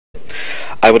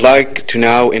I would like to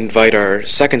now invite our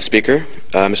second speaker,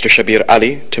 Mr. Shabir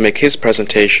Ally, to make his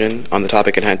presentation on the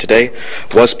topic at hand today,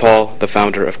 Was Paul the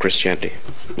Founder of Christianity?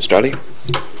 Mr. Ally?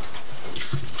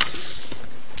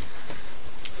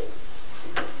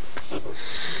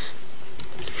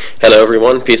 Hello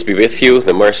everyone, peace be with you,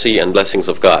 the mercy and blessings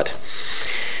of God.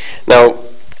 Now,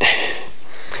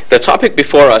 the topic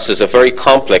before us is a very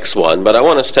complex one, but I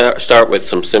want to start with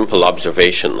some simple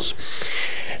observations.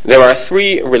 There are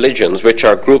three religions which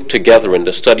are grouped together in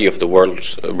the study of the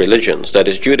world's religions, that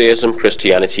is Judaism,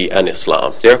 Christianity, and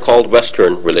Islam. They're called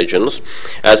Western religions,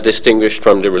 as distinguished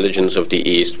from the religions of the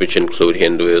East, which include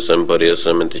Hinduism,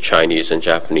 Buddhism, and the Chinese and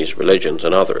Japanese religions,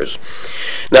 and others.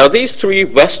 Now, these three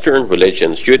Western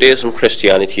religions, Judaism,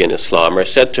 Christianity, and Islam, are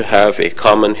said to have a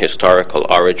common historical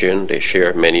origin. They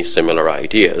share many similar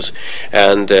ideas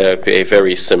and a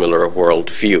very similar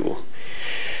worldview.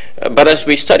 But as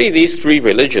we study these three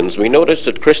religions, we notice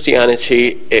that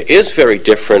Christianity is very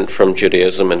different from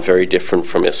Judaism and very different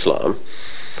from Islam.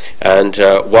 And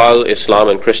while Islam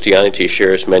and Christianity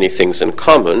shares many things in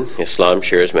common, Islam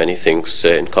shares many things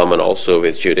in common also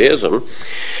with Judaism.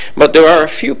 But there are a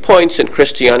few points in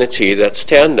Christianity that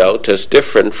stand out as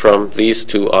different from these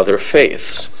two other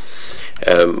faiths.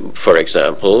 For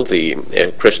example,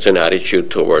 the Christian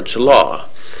attitude towards law.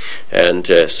 And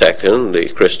second, the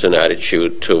Christian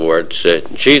attitude towards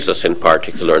Jesus in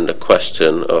particular, and the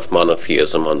question of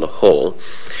monotheism on the whole.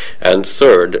 And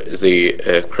third,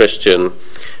 the Christian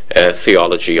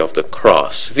theology of the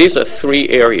cross. These are three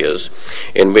areas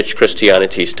in which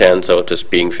Christianity stands out as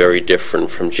being very different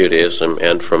from Judaism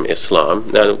and from Islam.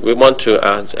 Now, we want to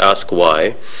ask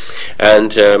why.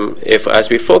 And as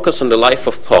we focus on the life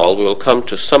of Paul, we will come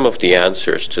to some of the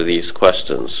answers to these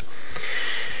questions.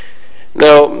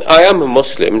 Now, I am a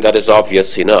Muslim, that is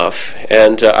obvious enough,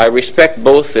 and I respect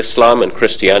both Islam and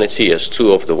Christianity as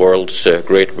two of the world's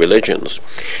great religions.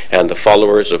 And the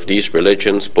followers of these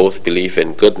religions both believe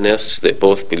in goodness, they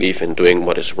both believe in doing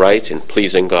what is right, in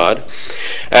pleasing God.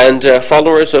 And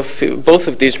followers of both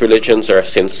of these religions are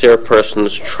sincere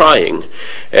persons trying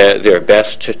their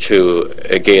best to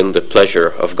gain the pleasure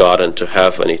of God and to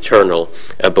have an eternal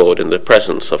abode in the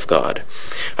presence of God.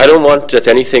 I don't want that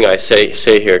anything I say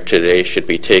here today should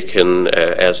be taken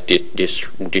as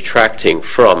detracting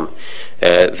from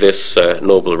this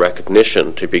noble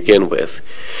recognition to begin with.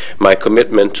 My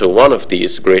commitment to one of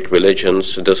these great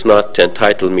religions does not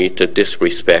entitle me to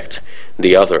disrespect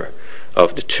the other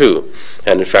of the two,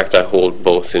 and in fact I hold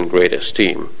both in great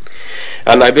esteem.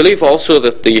 And I believe also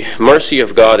that the mercy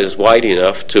of God is wide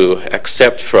enough to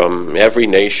accept from every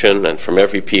nation and from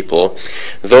every people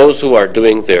those who are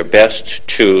doing their best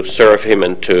to serve Him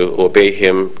and to obey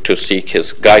Him, to seek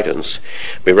His guidance.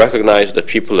 We recognize that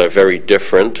people are very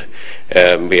different.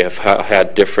 We have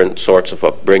had different sorts of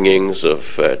upbringings,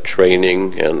 of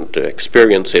training and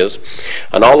experiences.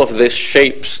 And all of this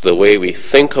shapes the way we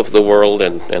think of the world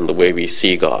and the way we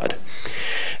see God.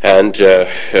 And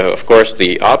of course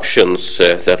the options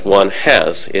that one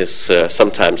has is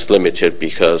sometimes limited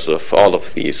because of all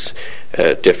of these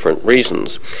different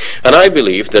reasons. And I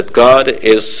believe that God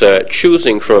is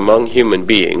choosing from among human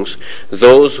beings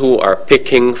those who are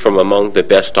picking from among the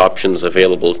best options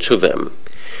available to them.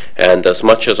 And as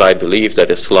much as I believe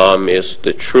that Islam is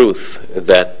the truth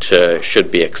that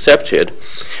should be accepted,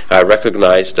 I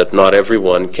recognize that not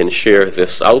everyone can share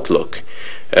this outlook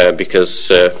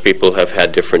because people have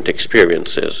had different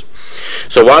experiences.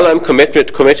 So while I'm committed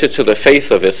to the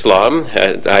faith of Islam,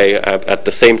 I at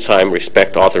the same time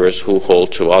respect others who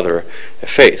hold to other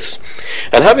faiths.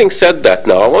 And having said that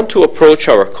now, I want to approach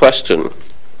our question.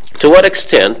 To what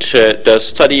extent does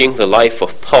studying the life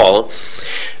of Paul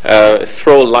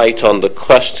throw light on the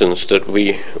questions that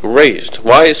we raised?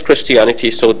 Why is Christianity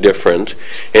so different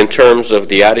in terms of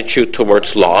the attitude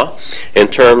towards law, in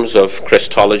terms of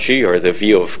Christology or the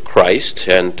view of Christ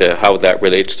and how that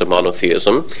relates to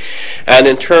monotheism, and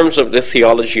in terms of the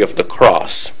theology of the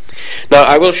cross? Now,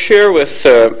 I will share with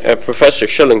Professor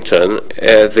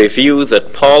Shillington the view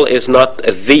that Paul is not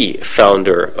the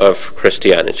founder of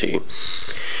Christianity.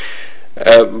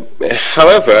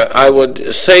 However, I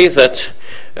would say that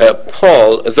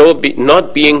Paul, though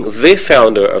not being the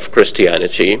founder of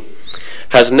Christianity,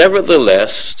 has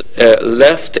nevertheless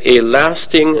left a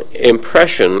lasting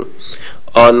impression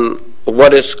on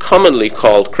what is commonly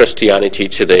called Christianity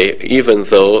today, even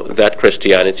though that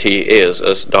Christianity is,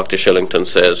 as Dr. Shillington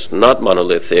says, not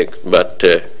monolithic, but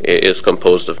is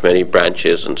composed of many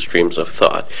branches and streams of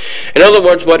thought. In other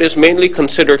words, what is mainly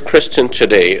considered Christian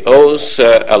today owes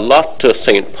a lot to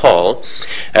St. Paul,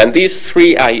 and these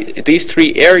three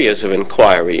areas of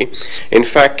inquiry, in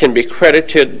fact, can be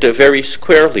credited very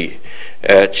squarely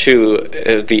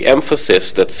to the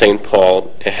emphasis that St.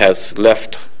 Paul has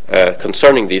left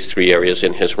concerning these three areas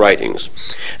in his writings.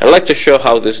 I'd like to show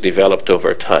how this developed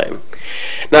over time.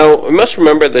 Now, we must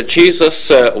remember that Jesus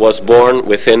was born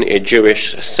within a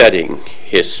Jewish setting.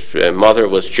 His mother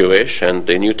was Jewish, and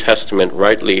the New Testament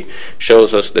rightly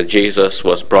shows us that Jesus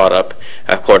was brought up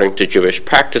according to Jewish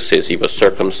practices. He was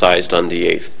circumcised on the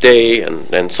 8th day,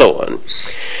 and so on.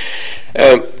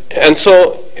 And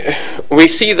so we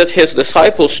see that his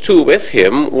disciples too with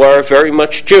him were very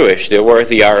much Jewish. They were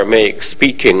the Aramaic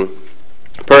speaking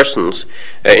persons,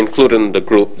 including the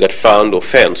group that found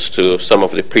offense to some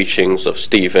of the preachings of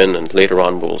Stephen, and later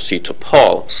on we'll see to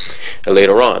Paul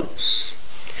later on.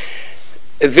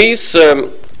 These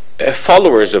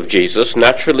followers of Jesus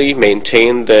naturally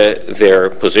maintained their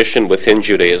position within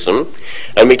Judaism,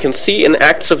 and we can see in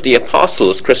Acts of the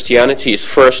Apostles, Christianity's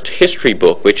first history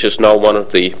book, which is now one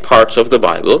of the parts of the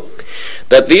Bible,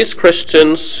 that these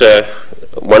Christians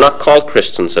were not called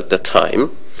Christians at the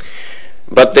time,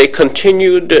 but they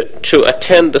continued to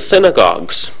attend the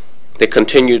synagogues. They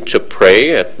continued to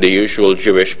pray at the usual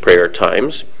Jewish prayer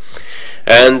times,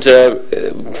 and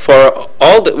for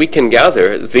all that we can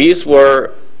gather, these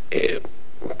were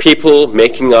people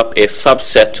making up a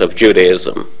subset of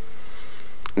Judaism.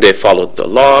 They followed the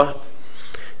law.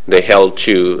 They held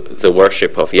to the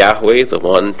worship of Yahweh, the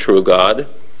one true God.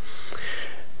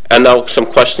 And now some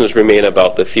questions remain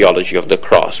about the theology of the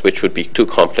cross, which would be too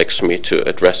complex for me to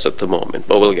address at the moment,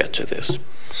 but we'll get to this.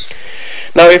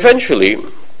 Now, eventually,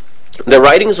 the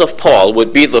writings of Paul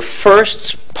would be the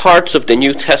first parts of the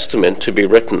New Testament to be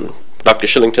written. Dr.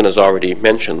 Shillington has already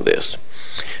mentioned this.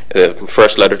 The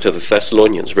first letter to the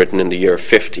Thessalonians, written in the year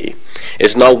 50,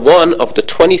 is now one of the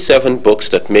 27 books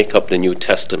that make up the New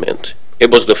Testament.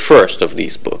 It was the first of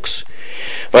these books.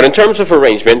 But in terms of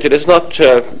arrangement, it is not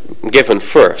given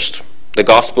first. The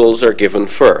Gospels are given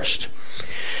first.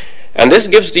 And this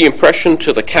gives the impression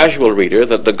to the casual reader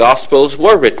that the Gospels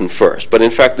were written first, but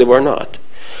in fact they were not.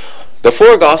 The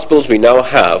four Gospels we now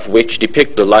have, which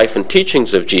depict the life and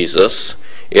teachings of Jesus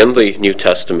in the New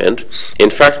Testament, in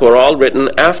fact were all written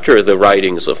after the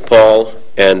writings of Paul,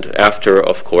 and after,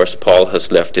 of course, Paul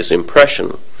has left his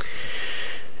impression.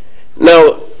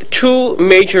 Now, two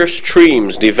major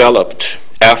streams developed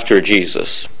after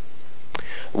Jesus.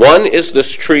 One is the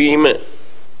stream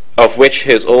of which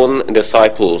his own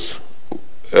disciples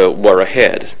were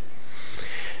ahead.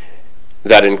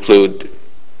 That include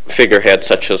figureheads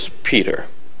such as Peter,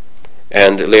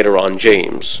 and later on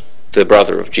James, the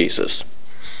brother of Jesus.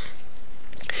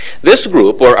 This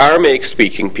group were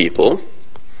Aramaic-speaking people.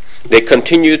 They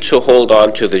continued to hold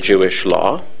on to the Jewish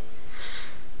law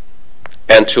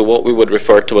and to what we would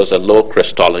refer to as a low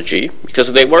Christology,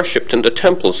 because they worshipped in the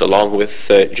temples along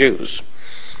with Jews.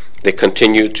 They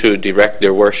continued to direct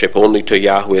their worship only to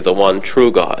Yahweh, the one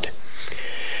true God.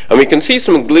 And we can see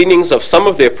some gleanings of some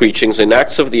of their preachings in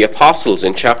Acts of the Apostles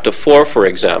in chapter 4, for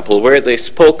example, where they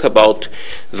spoke about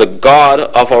the God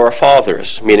of our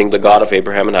fathers, meaning the God of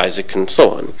Abraham and Isaac and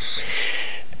so on.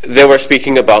 They were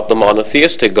speaking about the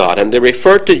monotheistic God, and they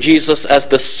referred to Jesus as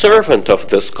the servant of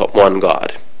this one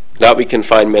God. That we can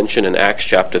find mentioned in Acts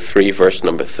chapter 3, verse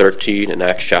number 13, and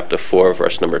Acts chapter 4,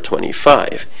 verse number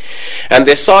 25. And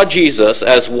they saw Jesus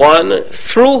as one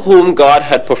through whom God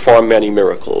had performed many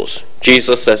miracles.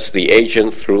 Jesus as the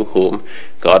agent through whom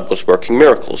God was working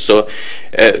miracles. So,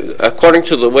 according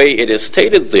to the way it is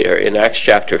stated there in Acts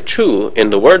chapter 2,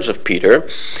 in the words of Peter,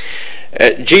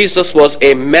 Jesus was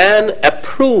a man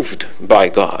approved by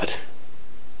God,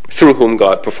 through whom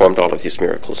God performed all of these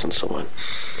miracles and so on.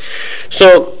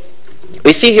 So,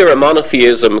 we see here a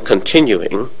monotheism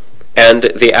continuing and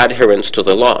the adherence to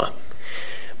the law.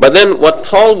 But then what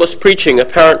Paul was preaching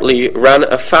apparently ran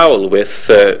afoul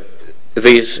with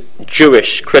these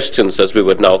Jewish Christians, as we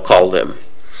would now call them.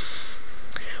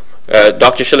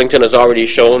 Dr. Shillington has already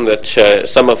shown that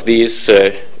some of these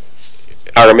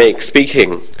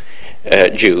Aramaic-speaking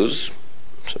Jews,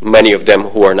 many of them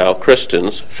who are now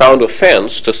Christians, found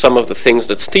offense to some of the things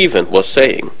that Stephen was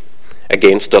saying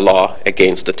against the law,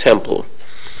 against the temple.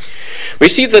 We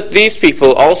see that these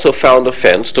people also found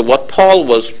offense to what Paul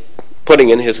was putting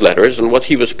in his letters and what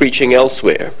he was preaching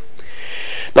elsewhere.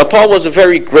 Now, Paul was a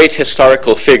very great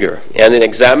historical figure, and in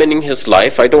examining his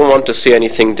life, I don't want to say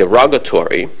anything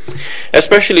derogatory,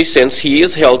 especially since he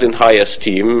is held in high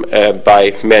esteem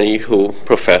by many who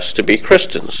profess to be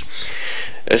Christians.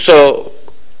 So,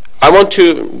 I want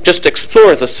to just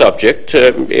explore the subject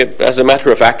as a matter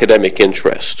of academic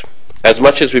interest. As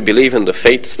much as we believe in the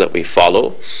faiths that we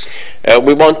follow,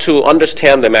 we want to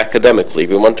understand them academically.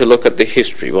 We want to look at the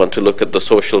history. We want to look at the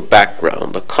social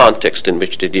background, the context in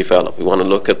which they develop. We want to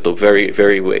look at the very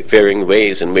varying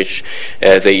ways in which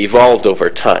they evolved over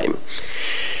time.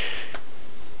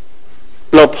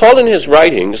 Now, Paul in his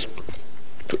writings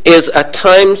is at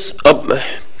times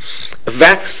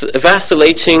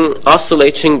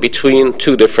oscillating between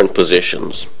two different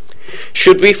positions.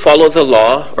 Should we follow the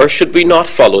law or should we not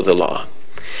follow the law?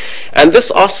 And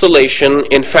this oscillation,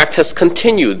 in fact, has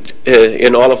continued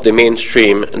in all of the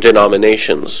mainstream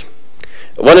denominations.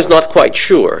 One is not quite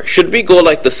sure. Should we go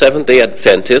like the Seventh-day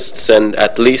Adventists and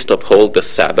at least uphold the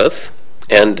Sabbath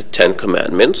and the Ten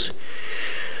Commandments?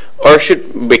 Or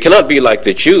we cannot be like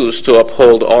the Jews to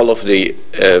uphold all of the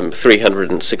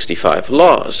 365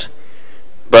 laws.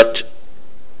 But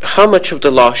how much of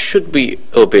the law should we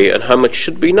obey and how much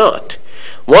should we not?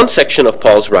 One section of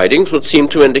Paul's writings would seem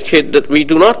to indicate that we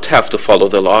do not have to follow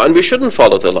the law and we shouldn't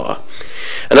follow the law.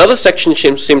 Another section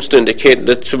seems to indicate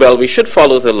that, well, we should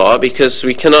follow the law because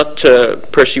we cannot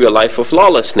pursue a life of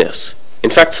lawlessness. In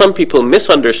fact, some people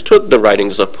misunderstood the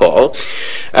writings of Paul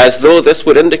as though this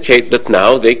would indicate that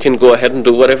now they can go ahead and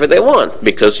do whatever they want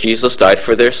because Jesus died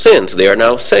for their sins. They are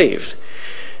now saved.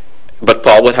 But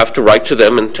Paul would have to write to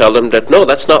them and tell them that, no,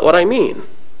 that's not what I mean.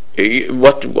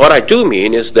 What I do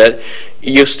mean is that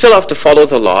you still have to follow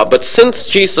the law, but since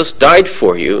Jesus died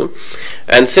for you,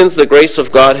 and since the grace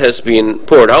of God has been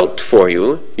poured out for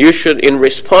you, you should, in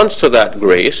response to that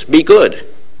grace, be good.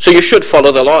 So you should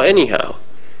follow the law anyhow.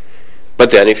 But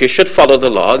then if you should follow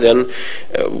the law, then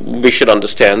we should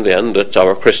understand then that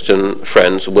our Christian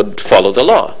friends would follow the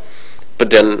law.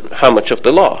 But then how much of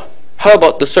the law? How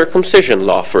about the circumcision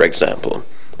law, for example?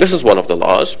 This is one of the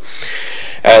laws.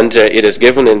 And it is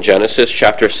given in Genesis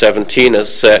chapter 17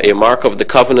 as a mark of the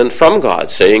covenant from God,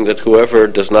 saying that whoever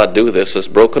does not do this has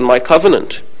broken my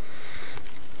covenant.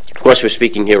 Of course, we're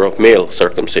speaking here of male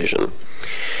circumcision.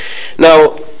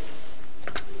 Now,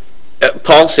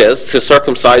 Paul says to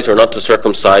circumcise or not to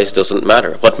circumcise doesn't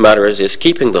matter. What matters is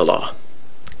keeping the law.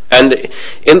 And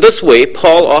in this way,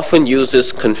 Paul often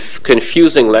uses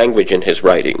confusing language in his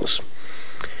writings.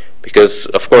 Because,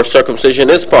 of course, circumcision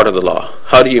is part of the law.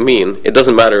 How do you mean? It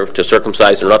doesn't matter to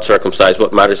circumcise or not circumcise.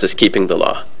 What matters is keeping the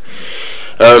law.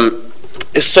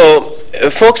 So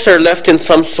folks are left in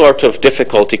some sort of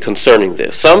difficulty concerning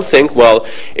this. Some think, well,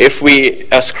 if we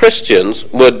as Christians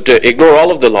would ignore all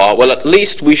of the law, well, at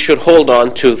least we should hold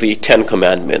on to the Ten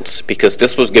Commandments, because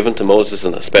this was given to Moses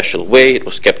in a special way. It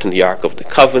was kept in the Ark of the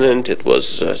Covenant. It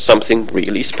was something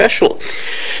really special.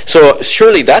 So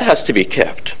surely that has to be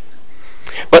kept.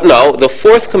 But now the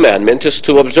fourth commandment is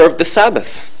to observe the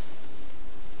Sabbath.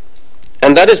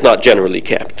 And that is not generally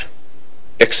kept,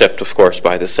 except, of course,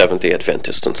 by the Seventh-day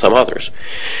Adventists and some others.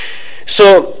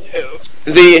 So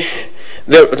the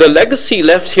legacy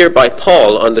left here by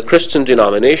Paul on the Christian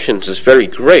denominations is very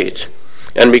great,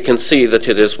 and we can see that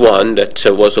it is one that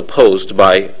was opposed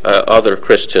by other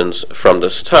Christians from the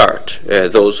start,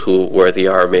 those who were the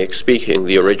Aramaic-speaking,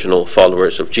 the original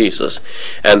followers of Jesus,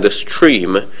 and the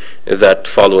stream that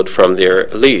followed from their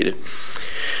lead.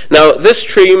 Now, this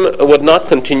stream would not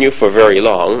continue for very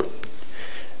long,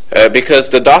 because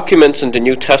the documents in the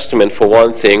New Testament, for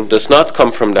one thing, does not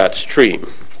come from that stream.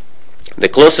 The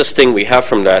closest thing we have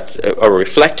from that, or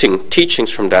reflecting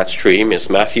teachings from that stream, is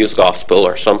Matthew's Gospel,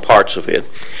 or some parts of it.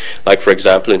 Like, for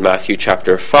example, in Matthew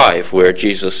chapter 5, where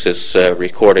Jesus is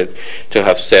recorded to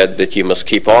have said that you must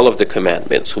keep all of the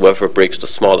commandments. Whoever breaks the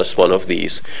smallest one of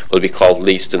these will be called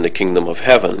least in the kingdom of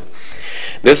heaven.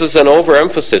 This is an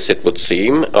overemphasis, it would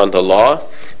seem, on the law,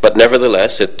 but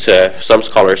nevertheless, some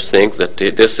scholars think that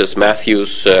this is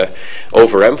Matthew's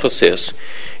overemphasis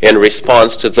in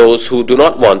response to those who do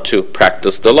not want to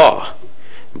practice the law.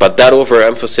 But that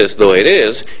overemphasis though it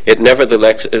is, it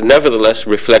nevertheless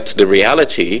reflects the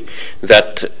reality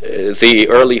that the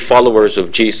early followers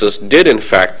of Jesus did in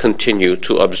fact continue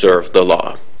to observe the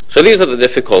law. So these are the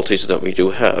difficulties that we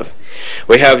do have.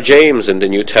 We have James in the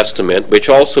New Testament, which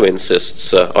also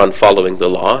insists on following the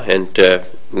law and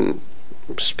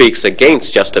speaks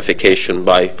against justification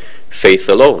by faith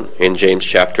alone in James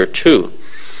chapter 2.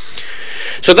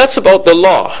 So that's about the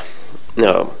law.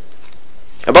 Now,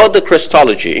 about the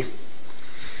Christology.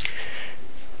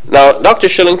 Now, Dr.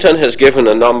 Shillington has given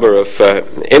a number of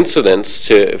incidents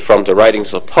from the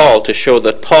writings of Paul to show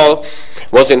that Paul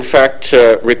was in fact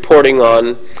reporting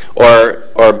on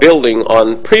or building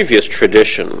on previous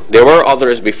tradition. There were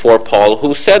others before Paul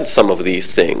who said some of these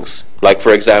things, like,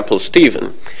 for example,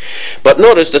 Stephen. But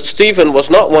notice that Stephen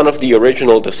was not one of the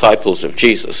original disciples of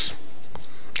Jesus.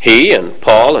 He and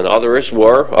Paul and others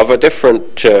were of a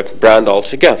different brand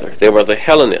altogether. They were the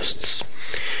Hellenists,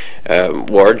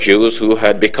 were Jews who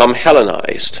had become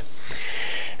Hellenized.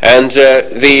 And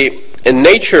the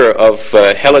nature of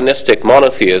Hellenistic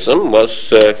monotheism was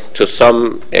to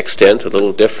some extent a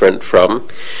little different from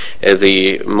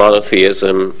the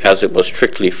monotheism as it was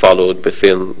strictly followed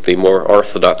within the more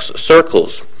orthodox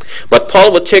circles. But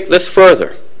Paul would take this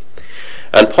further.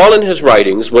 And Paul in his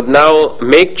writings would now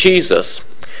make Jesus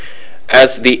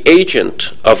as the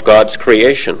agent of God's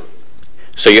creation.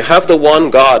 So you have the one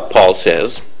God, Paul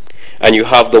says, and you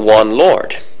have the one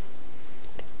Lord.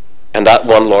 And that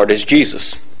one Lord is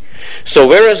Jesus. So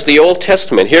whereas the Old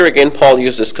Testament, here again Paul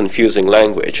uses confusing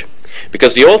language,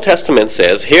 because the Old Testament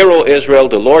says, "Hear, O Israel,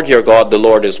 the Lord your God, the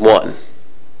Lord is one."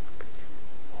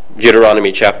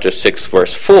 Deuteronomy chapter 6,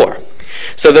 verse 4.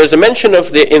 So there's a mention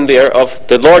in there of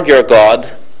the Lord your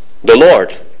God, the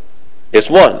Lord is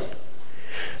one.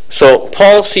 So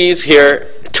Paul sees here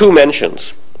two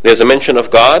mentions. There's a mention of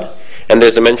God and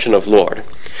there's a mention of Lord.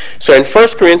 So in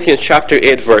 1 Corinthians chapter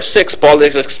 8 verse 6, Paul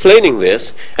is explaining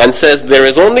this and says there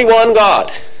is only one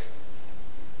God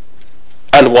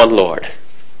and one Lord.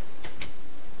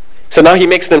 So now he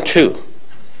makes them two.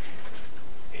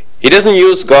 He doesn't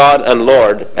use God and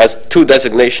Lord as two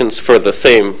designations for the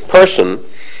same person.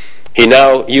 He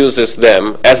now uses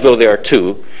them as though they are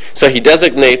two. So he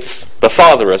designates the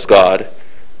Father as God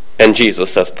and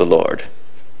Jesus as the Lord,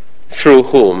 through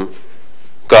whom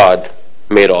God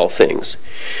made all things.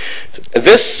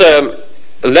 This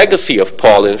legacy of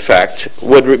Paul, in fact,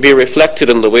 would be reflected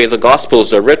in the way the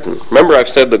Gospels are written. Remember, I've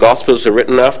said the Gospels are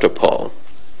written after Paul.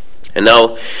 And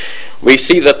now we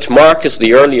see that Mark is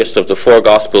the earliest of the four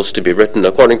Gospels to be written,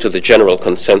 according to the general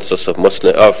consensus of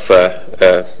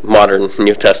modern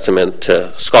New Testament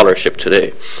scholarship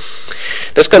today.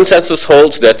 This consensus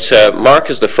holds that Mark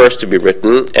is the first to be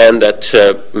written, and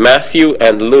that Matthew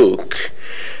and Luke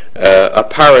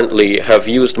apparently have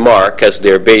used Mark as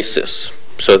their basis.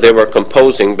 So they were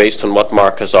composing based on what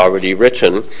Mark has already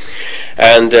written,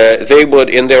 and they would,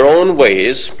 in their own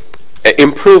ways,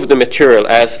 improve the material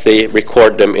as they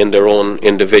record them in their own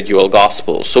individual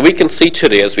Gospels. So we can see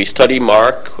today, as we study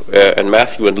Mark and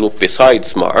Matthew and Luke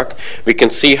besides Mark, we can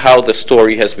see how the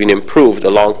story has been improved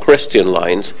along Christian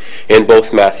lines in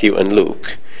both Matthew and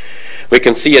Luke. We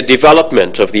can see a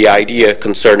development of the idea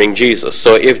concerning Jesus.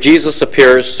 So if Jesus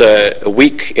appears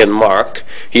weak in Mark,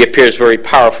 he appears very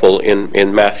powerful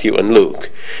in Matthew and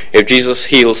Luke. If Jesus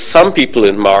heals some people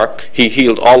in Mark, he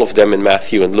healed all of them in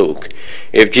Matthew and Luke.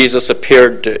 If Jesus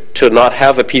appeared to not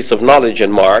have a piece of knowledge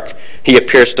in Mark, he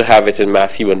appears to have it in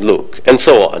Matthew and Luke, and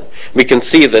so on. We can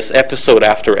see this episode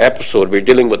after episode. We're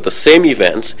dealing with the same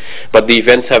events, but the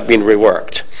events have been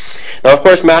reworked. Now, of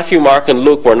course, Matthew, Mark, and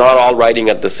Luke were not all writing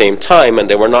at the same time, and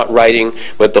they were not writing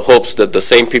with the hopes that the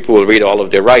same people will read all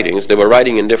of their writings. They were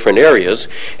writing in different areas.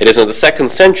 It is in the 2nd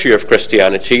century of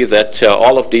Christianity that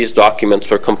all of these documents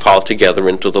were compiled together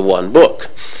into the one book.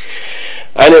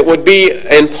 And it would be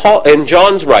in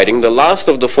John's writing, the last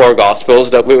of the four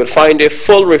Gospels, that we would find a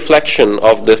full reflection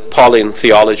of the Pauline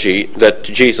theology that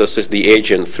Jesus is the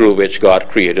agent through which God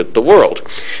created the world.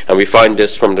 And we find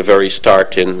this from the very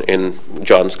start in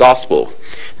John's Gospel.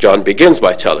 John begins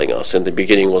by telling us, in the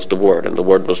beginning was the Word, and the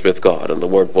Word was with God, and the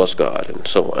Word was God, and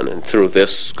so on. And through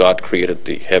this, God created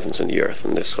the heavens and the earth,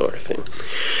 and this sort of thing.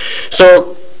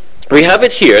 So we have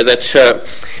it here that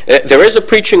there is a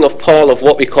preaching of Paul of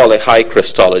what we call a high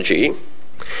Christology,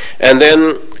 and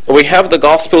then we have the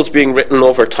Gospels being written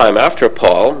over time after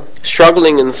Paul,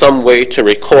 struggling in some way to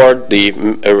record the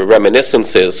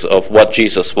reminiscences of what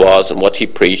Jesus was and what he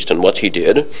preached and what he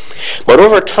did. But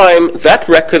over time, that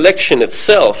recollection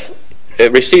itself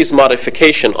receives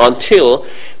modification until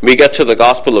we get to the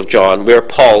Gospel of John, where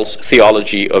Paul's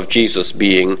theology of Jesus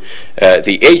being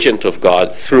the agent of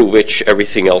God through which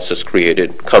everything else is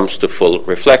created comes to full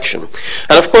reflection.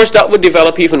 And of course that would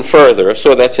develop even further,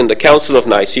 so that in the Council of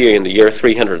Nicaea in the year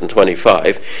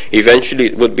 325, eventually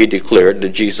it would be declared that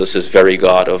Jesus is very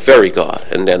God of very God,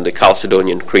 and then the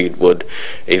Chalcedonian Creed would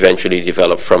eventually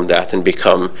develop from that and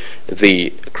become the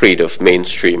creed of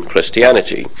mainstream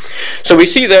Christianity. So we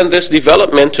see then this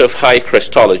development of high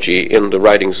Christology in the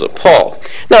writings of Paul.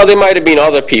 Now, there might have been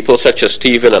other people, such as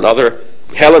Stephen and other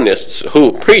Hellenists,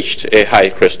 who preached a high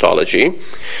Christology,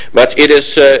 but it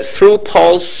is through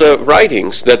Paul's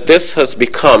writings that this has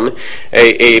become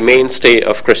a mainstay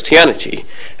of Christianity,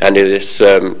 and it is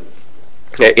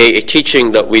a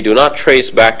teaching that we do not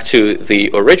trace back to the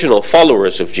original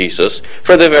followers of Jesus,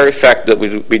 for the very fact that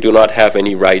we do not have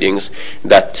any writings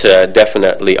that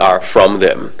definitely are from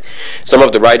them. Some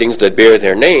of the writings that bear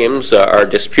their names are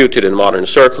disputed in modern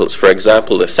circles. For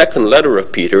example, the second letter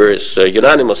of Peter is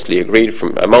unanimously agreed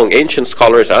among ancient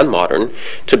scholars and modern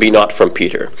to be not from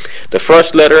Peter. The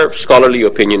first letter, scholarly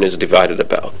opinion is divided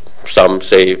about. Some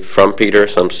say from Peter,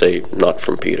 some say not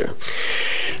from Peter.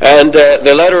 And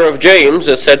the letter of James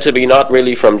is said to be not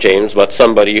really from James, but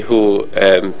somebody who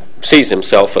sees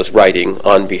himself as writing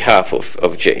on behalf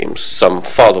of James, some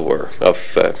follower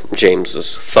of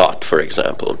James's thought, for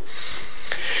example.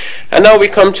 And now we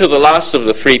come to the last of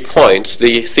the 3 points,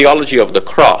 the theology of the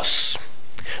cross.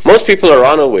 Most people are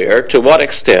unaware to what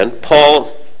extent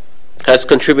Paul has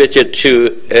contributed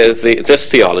to this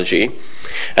theology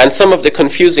and some of the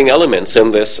confusing elements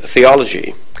in this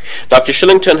theology. Dr.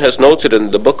 Shillington has noted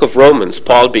in the book of Romans,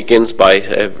 Paul begins by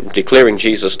declaring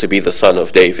Jesus to be the Son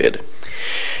of David.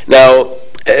 Now,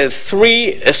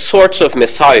 3 sorts of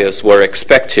messiahs were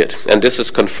expected, and this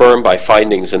is confirmed by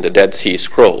findings in the Dead Sea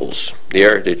Scrolls.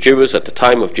 The Jews at the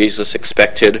time of Jesus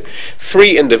expected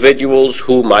 3 individuals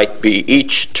who might be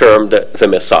each termed the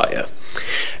Messiah.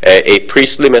 A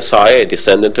priestly Messiah, a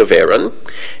descendant of Aaron,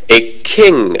 a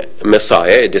king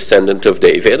Messiah, a descendant of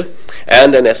David,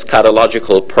 and an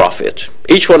eschatological prophet.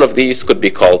 Each one of these could be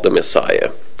called the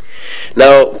Messiah.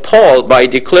 Now, Paul, by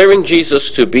declaring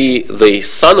Jesus to be the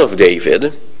son of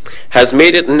David, has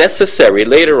made it necessary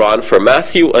later on for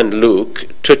Matthew and Luke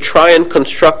to try and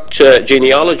construct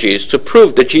genealogies to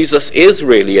prove that Jesus is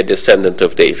really a descendant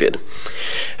of David.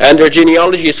 And their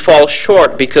genealogies fall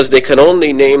short because they can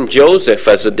only name Joseph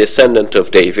as a descendant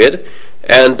of David,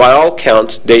 and by all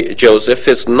counts, Joseph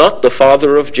is not the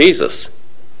father of Jesus,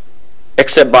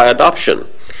 except by adoption.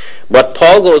 But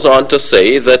Paul goes on to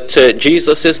say that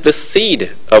Jesus is the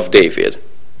seed of David,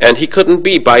 and he couldn't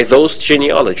be by those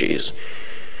genealogies.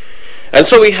 And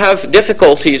so we have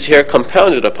difficulties here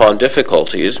compounded upon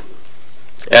difficulties,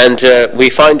 and we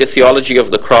find the theology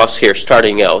of the cross here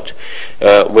starting out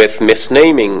with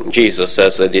misnaming Jesus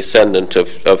as a descendant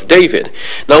of David.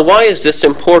 Now, why is this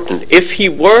important? If he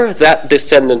were that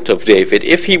descendant of David,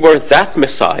 if he were that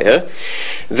Messiah,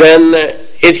 then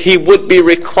he would be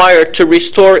required to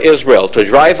restore Israel, to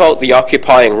drive out the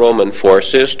occupying Roman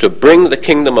forces, to bring the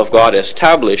kingdom of God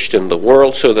established in the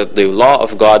world so that the law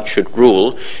of God should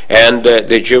rule and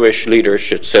the Jewish leaders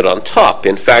should sit on top.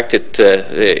 In fact,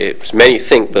 many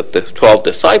think that the 12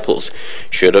 disciples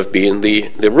should have been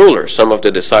the rulers. Some of the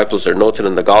disciples are noted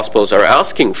in the Gospels are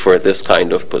asking for this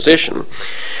kind of position.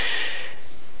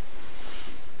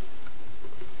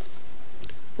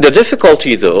 The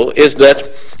difficulty, though, is that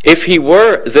if he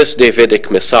were this Davidic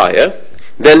Messiah,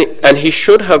 and he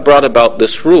should have brought about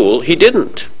this rule, he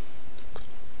didn't.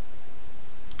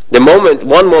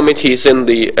 One moment he's in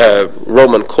the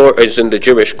Roman court, is in the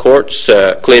Jewish courts,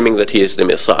 claiming that he is the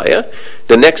Messiah.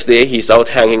 The next day he's out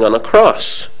hanging on a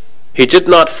cross. He did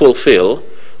not fulfill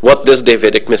what this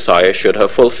Davidic Messiah should have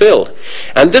fulfilled.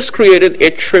 And this created a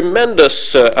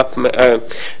tremendous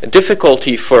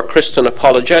difficulty for Christian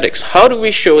apologetics. How do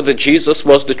we show that Jesus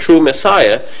was the true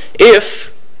Messiah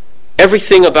if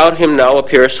everything about him now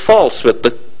appears false with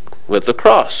the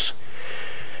cross?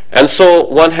 And so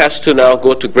one has to now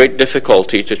go to great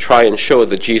difficulty to try and show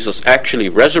that Jesus actually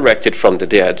resurrected from the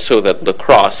dead so that the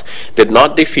cross did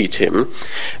not defeat him.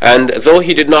 And though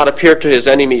he did not appear to his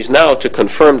enemies now to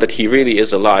confirm that he really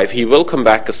is alive, he will come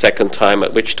back a second time,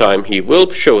 at which time he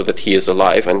will show that he is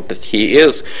alive and that he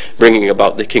is bringing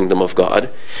about the kingdom of God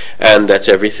and that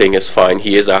everything is fine.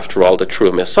 He is, after all, the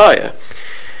true Messiah.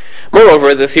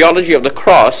 Moreover, the theology of the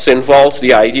cross involves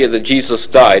the idea that Jesus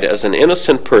died as an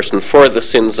innocent person for the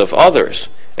sins of others,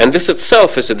 and this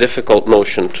itself is a difficult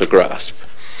notion to grasp.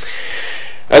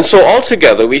 And so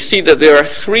altogether, we see that there are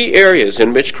 3 areas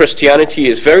in which Christianity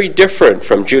is very different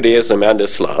from Judaism and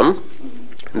Islam: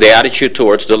 the attitude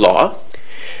towards the law,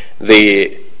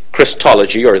 the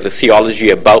Christology, or the theology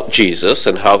about Jesus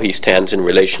and how he stands in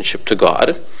relationship to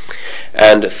God,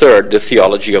 and third, the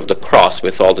theology of the cross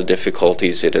with all the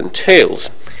difficulties it entails.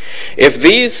 If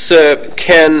these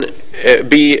can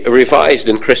be revised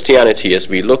in Christianity, as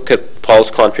we look at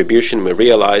Paul's contribution, we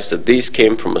realize that these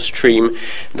came from a stream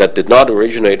that did not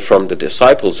originate from the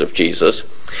disciples of Jesus,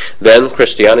 then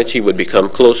Christianity would become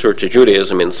closer to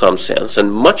Judaism in some sense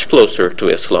and much closer to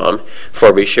Islam,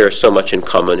 for we share so much in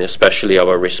common, especially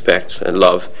our respect and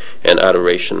love and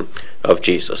adoration of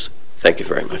Jesus. Thank you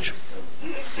very much.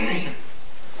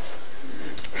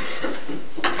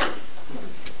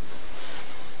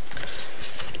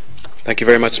 Thank you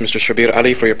very much, Mr. Shabir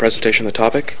Ally, for your presentation on the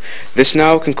topic. This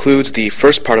now concludes the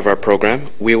first part of our program.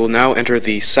 We will now enter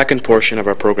the second portion of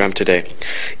our program today.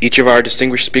 Each of our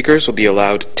distinguished speakers will be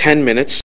allowed 10 minutes